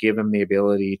 you want to give them the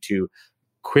ability to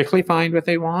quickly find what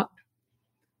they want,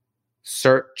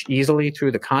 search easily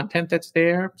through the content that's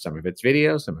there. Some of it's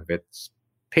video, some of it's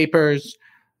papers,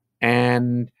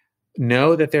 and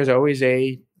know that there's always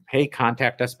a, hey,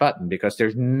 contact us button, because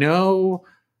there's no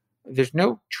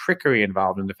trickery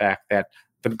involved in the fact that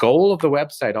the goal of the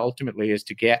website ultimately is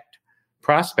to get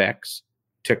prospects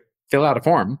to fill out a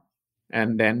form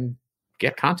and then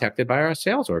get contacted by our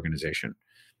sales organization.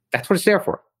 That's what it's there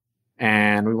for.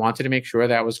 And we wanted to make sure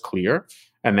that was clear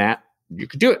and that you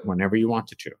could do it whenever you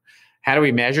wanted to. How do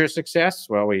we measure success?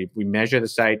 Well, we measure the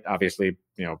site, obviously,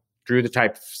 through the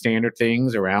type of standard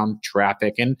things around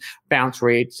traffic and bounce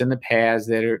rates and the paths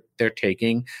that they're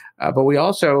taking. But we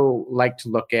also like to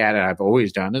look at, and I've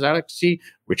always done, is I like to see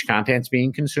which content's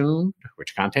being consumed,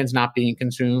 which content's not being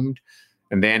consumed,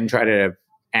 and then try to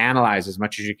analyze as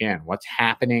much as you can what's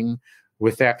happening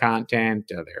with that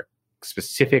content. Are there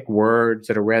specific words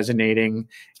that are resonating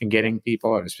and getting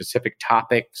people? Are there specific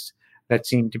topics that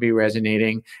seem to be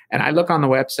resonating? And I look on the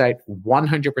website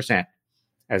 100%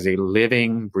 as a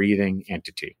living, breathing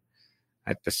entity.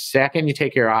 At the second you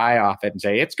take your eye off it and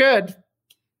say, it's good,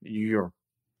 you're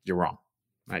wrong.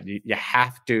 Right? You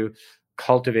have to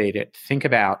cultivate it. Think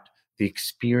about the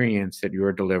experience that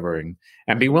you're delivering,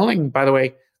 and be willing, by the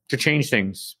way, to change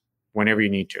things whenever you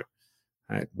need to.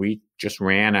 We just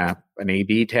ran an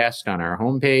A/B test on our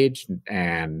homepage,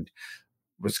 and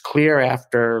was clear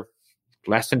after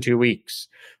less than 2 weeks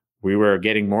we were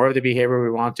getting more of the behavior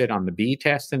we wanted on the B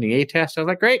test than the A test. I was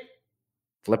like, great,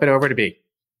 flip it over to B.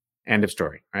 End of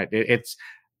story, right?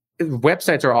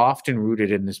 Websites are often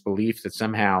rooted in this belief that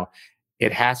somehow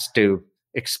it has to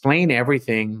explain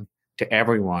everything to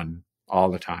everyone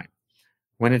all the time.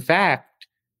 When in fact,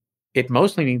 it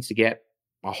mostly needs to get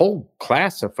a whole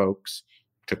class of folks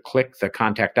to click the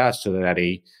contact us so that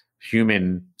a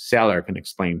human seller can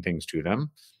explain things to them,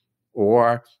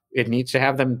 or it needs to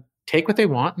have them take what they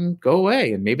want and go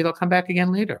away, and maybe they'll come back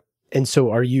again later. And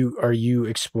so are you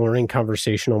exploring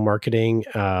conversational marketing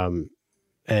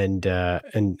and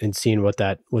seeing what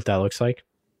that looks like?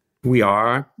 We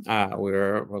are.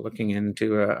 We're looking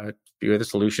into a few of the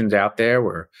solutions out there.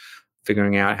 We're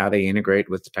figuring out how they integrate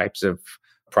with the types of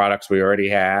products we already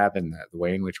have and the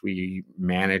way in which we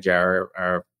manage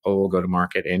our whole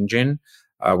go-to-market engine.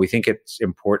 We think it's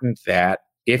important that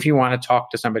if you want to talk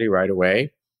to somebody right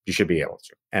away, you should be able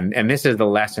to. And this is the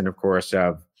lesson, of course,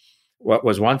 of what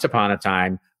was once upon a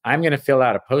time. I'm going to fill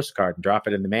out a postcard and drop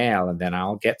it in the mail, and then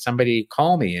I'll get somebody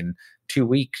call me in 2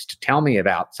 weeks to tell me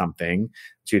about something,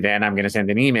 to then I'm going to send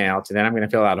an email, to then I'm going to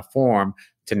fill out a form,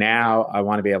 to now I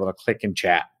want to be able to click and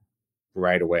chat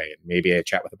right away. And maybe I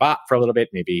chat with a bot for a little bit.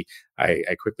 Maybe I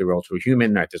quickly roll to a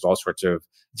human. Right? There's all sorts of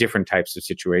different types of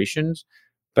situations.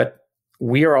 But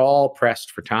we are all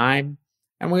pressed for time.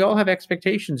 And we all have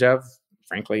expectations of,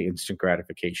 frankly, instant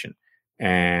gratification.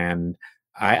 And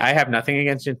I have nothing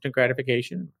against instant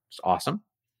gratification. It's awesome.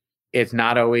 It's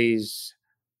not always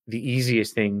the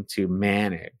easiest thing to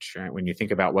manage, right? When you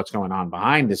think about what's going on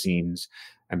behind the scenes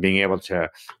and being able to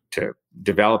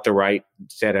develop the right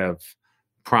set of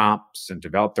prompts and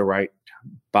develop the right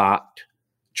bot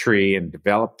tree and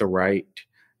develop the right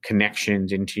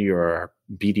connections into your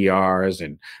BDRs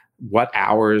and what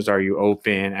hours are you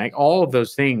open? And all of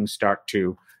those things start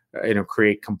to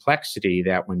create complexity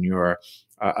that when you're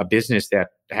a business that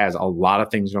has a lot of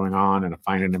things going on and a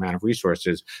finite amount of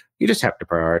resources, you just have to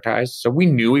prioritize. So we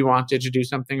knew we wanted to do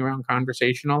something around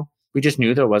conversational. We just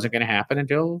knew that it wasn't going to happen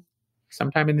until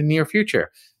sometime in the near future,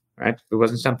 right? It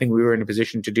wasn't something we were in a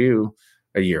position to do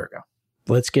a year ago.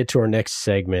 Let's get to our next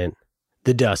segment,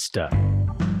 the dust up.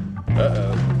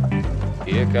 Uh-oh.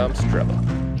 Here comes trouble.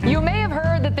 You may have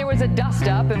heard that there was a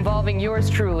dust-up involving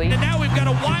yours truly. And now we've got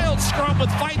a wild scrum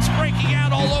with fights breaking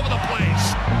out all over the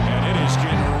place. And it is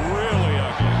getting really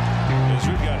ugly as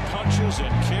we've got punches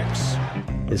and kicks.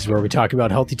 This is where we talk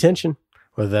about healthy tension,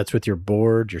 whether that's with your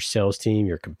board, your sales team,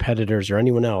 your competitors, or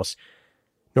anyone else.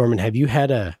 Norman, have you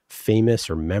had a famous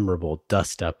or memorable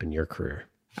dust-up in your career?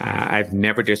 I've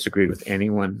never disagreed with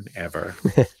anyone ever.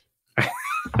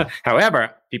 However,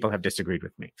 people have disagreed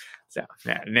with me. So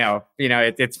now,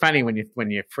 it's funny when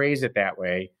you phrase it that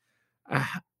way.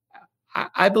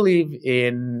 I believe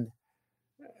in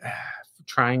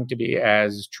trying to be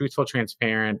as truthful,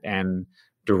 transparent, and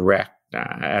direct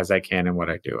as I can in what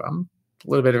I do. I'm a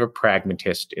little bit of a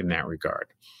pragmatist in that regard.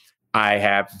 I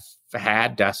have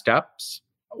had dust-ups.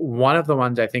 One of the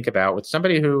ones I think about with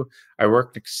somebody who I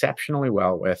worked exceptionally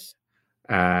well with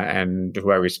and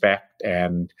who I respect,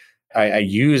 and I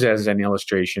use as an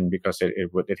illustration because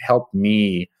it helped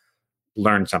me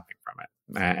learn something from it.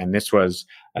 And this was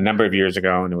a number of years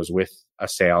ago, and it was with a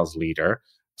sales leader,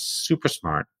 super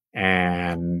smart.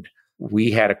 And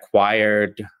we had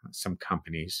acquired some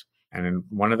companies. And in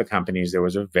one of the companies, there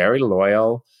was a very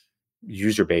loyal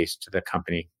user base to the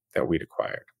company that we'd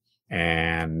acquired.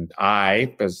 And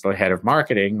I, as the head of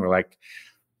marketing, were like,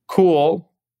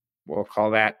 cool, we'll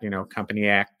call that, company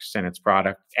X and its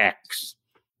product X.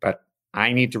 But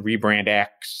I need to rebrand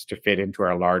X to fit into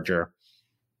our larger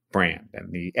brand.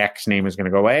 And the X name is going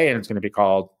to go away and it's going to be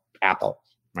called Apple,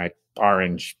 right?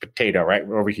 Orange, potato, right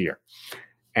over here.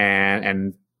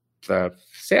 And the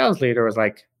sales leader was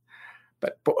like,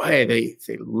 but boy, they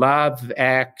love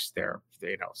X. They're,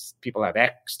 people have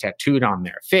X tattooed on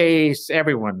their face.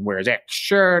 Everyone wears X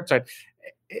shirts.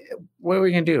 What are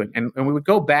we going to do? And we would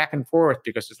go back and forth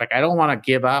because it's like, I don't want to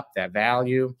give up that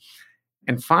value.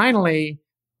 And finally,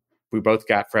 we both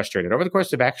got frustrated over the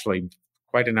course of actually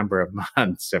quite a number of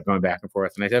months of going back and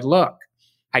forth. And I said, look,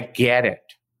 I get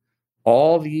it.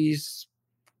 All these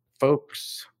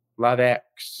folks love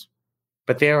X,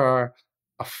 but there are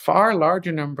a far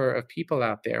larger number of people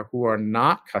out there who are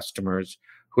not customers,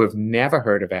 who have never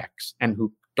heard of X and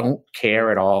who don't care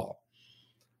at all.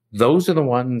 Those are the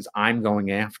ones I'm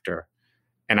going after.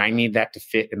 And I need that to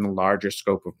fit in the larger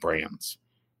scope of brands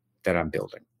that I'm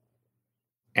building.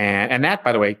 And that,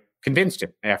 by the way, convinced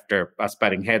him after us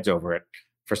butting heads over it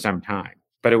for some time.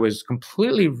 But it was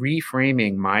completely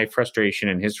reframing my frustration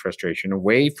and his frustration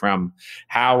away from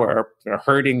how we're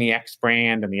hurting the X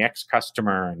brand and the X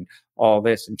customer and all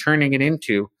this, and turning it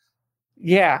into,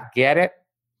 yeah, get it.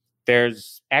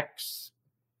 There's X,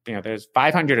 there's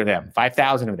 500 of them,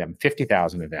 5,000 of them,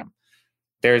 50,000 of them.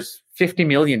 There's 50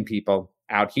 million people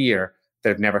out here that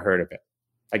have never heard of it.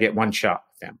 I get one shot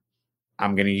with them.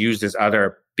 I'm going to use this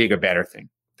other bigger, better thing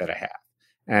that I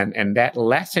have. And that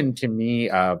lesson to me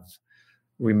of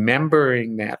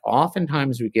remembering that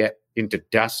oftentimes we get into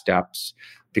dust-ups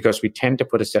because we tend to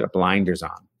put a set of blinders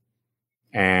on.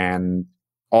 And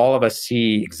all of us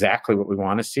see exactly what we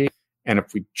want to see. And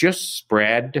if we just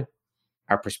spread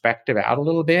our perspective out a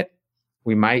little bit,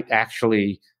 we might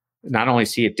actually not only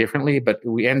see it differently, but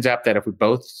we end up that if we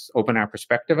both open our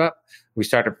perspective up, we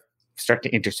start to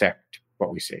intersect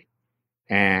what we see.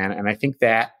 And I think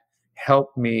that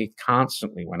helped me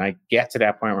constantly when I get to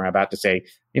that point where I'm about to say,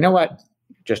 you know what,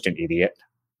 just an idiot.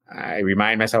 I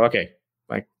remind myself, okay,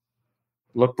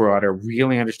 look broader,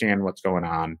 really understand what's going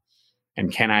on.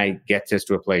 And can I get this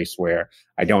to a place where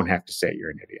I don't have to say you're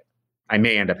an idiot? I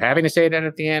may end up having to say that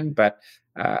at the end, but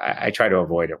I try to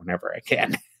avoid it whenever I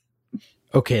can.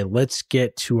 Okay, let's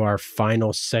get to our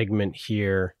final segment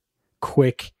here.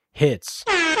 Quick hits.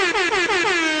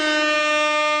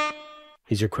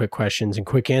 These are quick questions and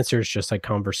quick answers, just like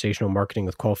conversational marketing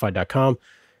with qualified.com.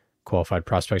 Qualified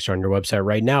prospects are on your website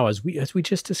right now, as we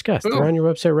just discussed. They're on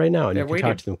your website right now, and you can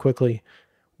talk to them quickly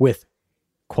with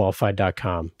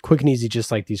qualified.com. Quick and easy,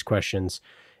 just like these questions.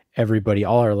 Everybody,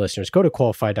 all our listeners, go to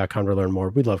qualified.com to learn more.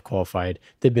 We love Qualified.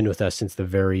 They've been with us since the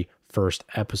very first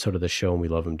episode of the show, and we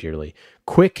love them dearly.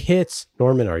 Quick hits.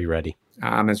 Norman, are you ready?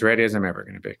 I'm as ready as I'm ever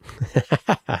going to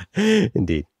be.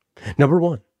 Indeed. Number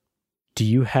one, do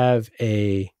you have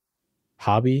a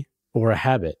hobby or a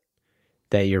habit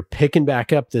that you're picking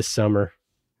back up this summer?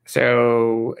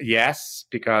 So, yes,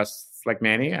 because like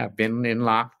many, I've been in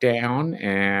lockdown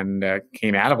and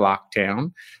came out of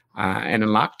lockdown. And in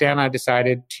lockdown, I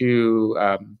decided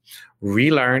to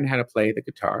relearn how to play the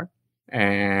guitar.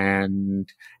 And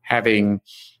having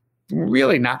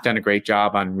really not done a great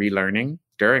job on relearning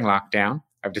during lockdown,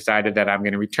 I've decided that I'm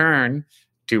going to return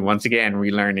to once again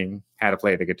relearning how to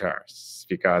play the guitar,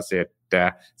 because it's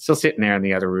still sitting there in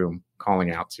the other room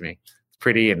calling out to me. It's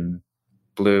pretty and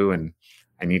blue, and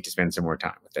I need to spend some more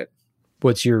time with it.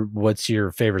 What's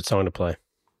your favorite song to play?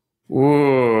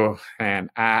 Ooh, man,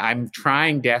 I'm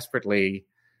trying desperately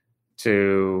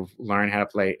to learn how to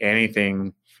play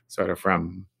anything sort of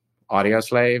from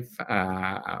Audioslave,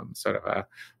 sort of a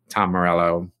Tom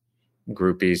Morello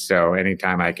groupie. So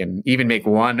anytime I can even make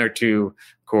one or two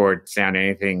chords sound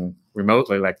anything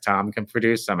remotely like Tom can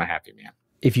produce, I'm a happy man.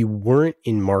 If you weren't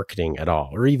in marketing at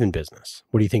all, or even business,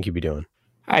 what do you think you'd be doing?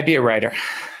 I'd be a writer.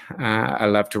 I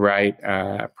love to write.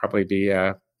 Probably be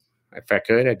if I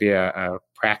could, I'd be a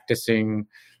practicing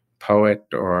poet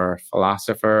or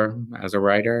philosopher as a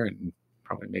writer, and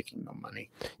probably making no money.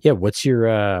 Yeah. What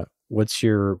would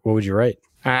you write?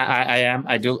 I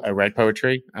write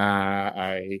poetry.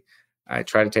 I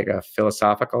try to take a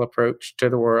philosophical approach to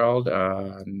the world,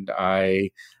 and I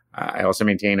also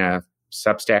maintain a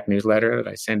Substack newsletter that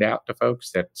I send out to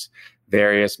folks. That's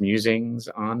various musings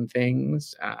on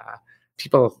things.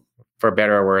 People, for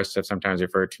better or worse, have sometimes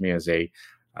referred to me as a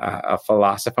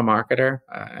philosopher marketer,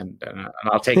 and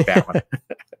I'll take that one.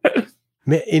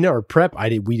 In our prep,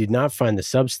 we did not find the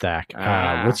Substack.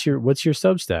 What's your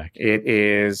Substack? It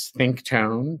is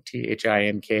Thinktone,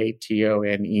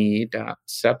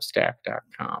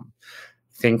 ThinkTone.substack.com.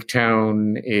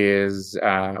 Thinktone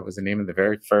was the name of the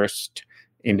very first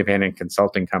independent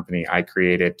consulting company I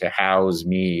created to house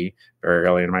me very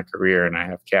early in my career, and I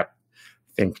have kept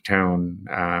Thinktone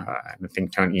and the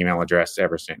Thinktone email address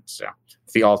ever since. So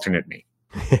it's the alternate me.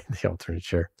 The alternate,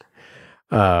 sure.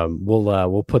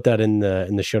 We'll put that in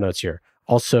the show notes here.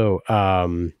 Also,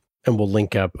 and we'll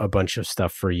link up a bunch of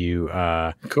stuff for you.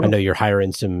 Cool. I know you're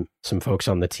hiring some folks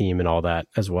on the team and all that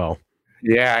as well.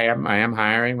 Yeah, I am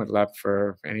hiring. Would love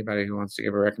for anybody who wants to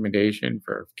give a recommendation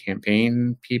for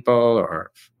campaign people or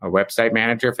a website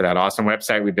manager for that awesome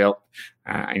website we built.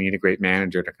 I need a great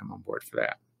manager to come on board for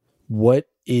that. What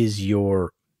is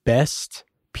your best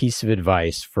piece of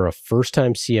advice for a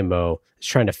first-time CMO that's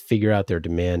trying to figure out their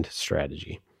demand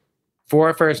strategy? For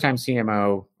a first-time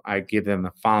CMO, I give them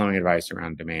the following advice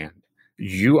around demand.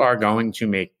 You are going to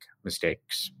make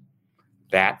mistakes.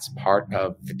 That's part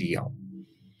of the deal.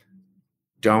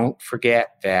 Don't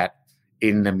forget that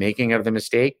in the making of the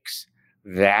mistakes,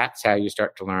 that's how you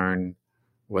start to learn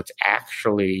what's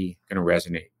actually going to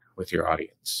resonate with your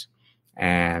audience.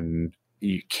 And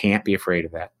you can't be afraid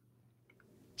of that.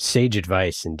 Sage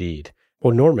advice indeed.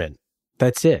 Well, Norman,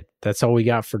 that's it. That's all we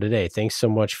got for today. Thanks so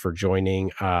much for joining.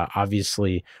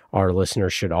 Obviously, our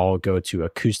listeners should all go to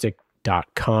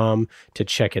acoustic.com to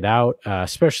check it out,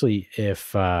 especially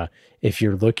if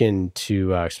you're looking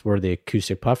to explore the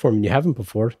Acoustic platform and you haven't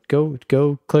before. Go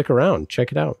click around,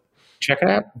 check it out. Check it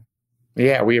out.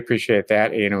 Yeah, we appreciate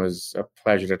that. And it was a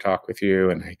pleasure to talk with you.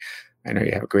 And I know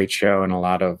you have a great show and a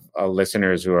lot of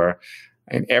listeners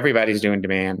and everybody's doing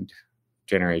demand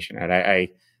generation. And I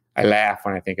laugh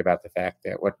when I think about the fact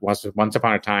that what was once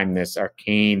upon a time this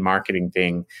arcane marketing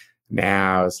thing,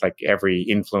 now it's like every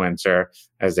influencer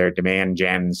has their demand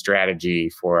gen strategy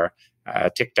for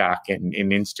TikTok and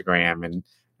Instagram, and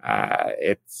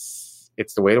it's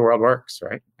the way the world works,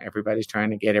 right? Everybody's trying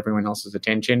to get everyone else's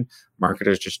attention.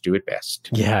 Marketers just do it best.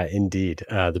 Yeah, indeed.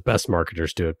 The best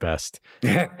marketers do it best.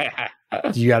 You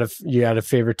got a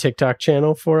favorite TikTok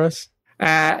channel for us? No,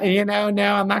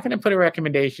 I'm not going to put a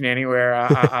recommendation anywhere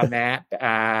on that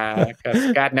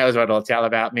because God knows what it'll tell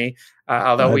about me.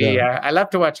 Although I love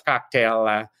to watch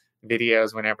cocktail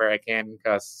videos whenever I can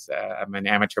because I'm an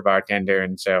amateur bartender,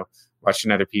 and so watching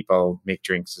other people make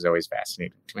drinks is always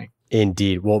fascinating to me.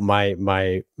 Indeed. Well, my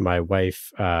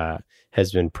wife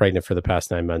has been pregnant for the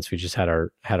past 9 months. We just had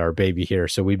our baby here,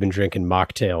 so we've been drinking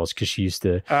mocktails because she used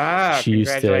to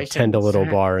tend a little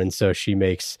bar, and so she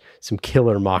makes some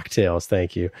killer mocktails.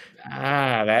 Thank you.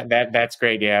 That's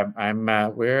great. Yeah,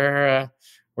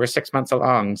 we're 6 months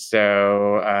along.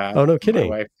 So oh, no kidding.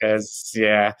 My wife has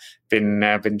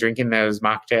been drinking those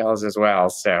mocktails as well.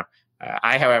 So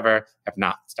I, however, have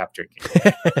not stopped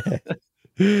drinking.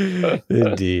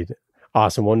 Indeed.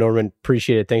 Awesome. Well, Norman,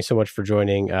 appreciate it. Thanks so much for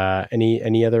joining.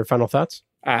 Any other final thoughts?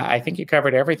 I think you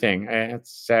covered everything.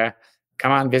 It's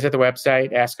come on, visit the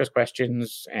website, ask us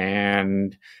questions,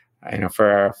 and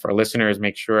for listeners,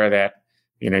 make sure that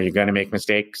you're going to make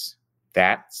mistakes.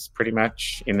 That's pretty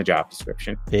much in the job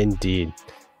description. Indeed.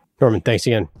 Norman, thanks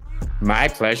again. My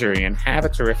pleasure, Ian. Have a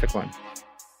terrific one.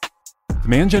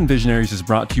 Demand Gen Visionaries is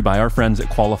brought to you by our friends at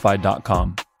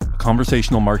Qualified.com, a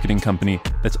conversational marketing company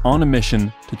that's on a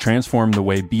mission to transform the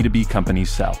way B2B companies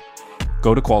sell.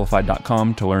 Go to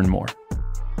Qualified.com to learn more.